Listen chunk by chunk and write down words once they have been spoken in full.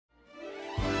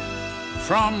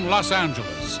From Los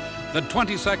Angeles, the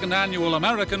 22nd Annual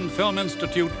American Film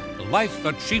Institute Life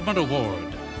Achievement Award.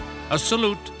 A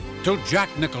salute to Jack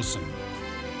Nicholson.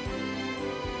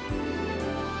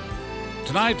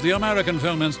 Tonight, the American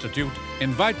Film Institute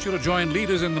invites you to join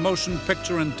leaders in the motion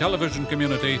picture and television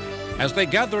community as they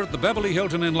gather at the Beverly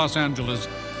Hilton in Los Angeles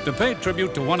to pay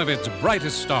tribute to one of its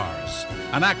brightest stars,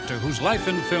 an actor whose life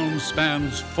in film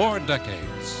spans 4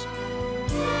 decades.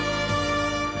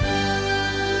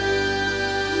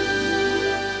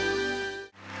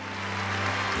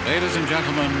 Ladies and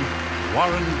gentlemen,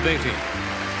 Warren Beatty.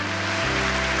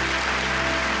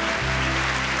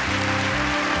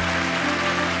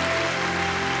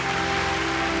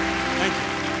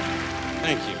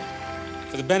 Thank you.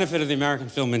 For the benefit of the American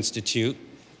Film Institute,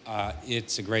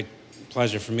 it's a great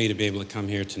pleasure for me to be able to come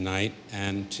here tonight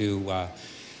and to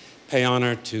pay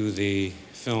honor to the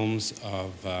films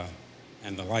of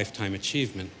and the lifetime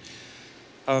achievement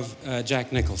of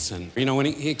Jack Nicholson. You know, when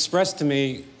he expressed to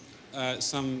me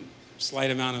some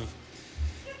slight amount of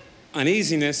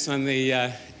uneasiness on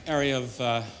the area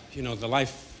of, you know, the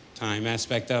lifetime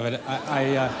aspect of it,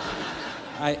 I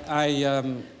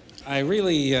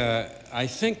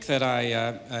think that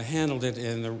I handled it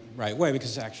in the right way,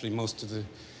 because actually most of the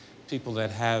people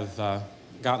that have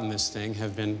gotten this thing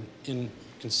have been in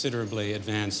considerably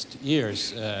advanced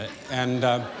years. But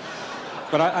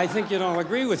I think you'd all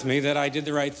agree with me that I did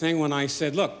the right thing when I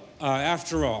said, look,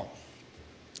 after all,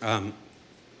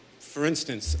 for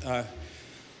instance,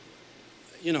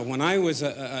 you know, when I was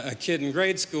a kid in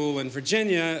grade school in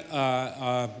Virginia,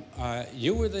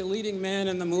 you were the leading man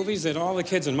in the movies that all the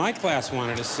kids in my class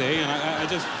wanted to see, and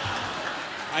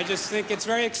I just think it's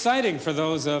very exciting for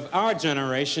those of our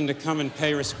generation to come and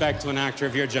pay respect to an actor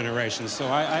of your generation. So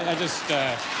I just...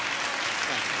 Right.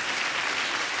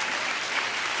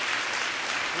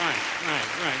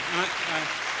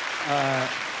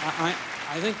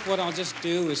 I think what I'll just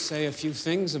do is say a few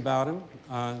things about him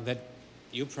that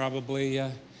you probably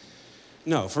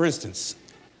know. For instance,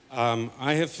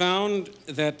 I have found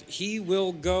that he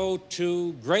will go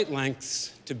to great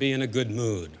lengths to be in a good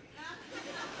mood.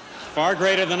 Far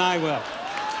greater than I will.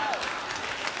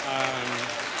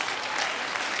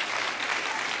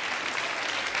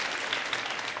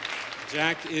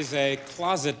 Jack is a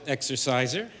closet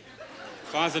exerciser.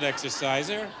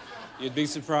 You'd be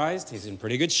surprised. He's in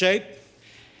pretty good shape.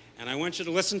 And I want you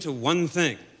to listen to one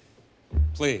thing,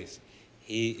 please.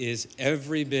 He is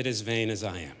every bit as vain as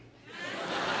I am.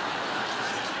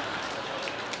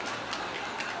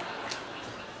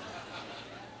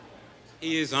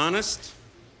 He is honest.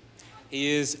 He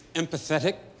is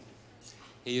empathetic.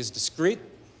 He is discreet.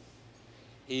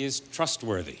 He is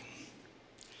trustworthy.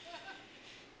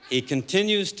 He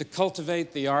continues to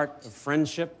cultivate the art of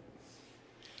friendship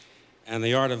and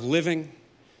the art of living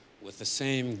with the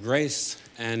same grace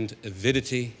and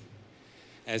avidity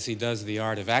as he does the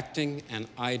art of acting, and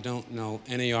I don't know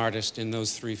any artist in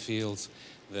those 3 fields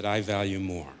that I value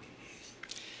more.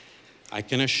 I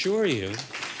can assure you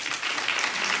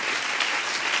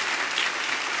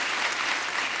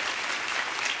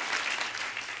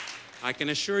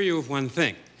of one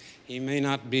thing. He may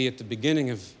not be at the beginning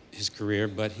of his career,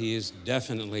 but he is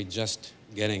definitely just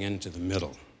getting into the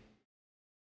middle.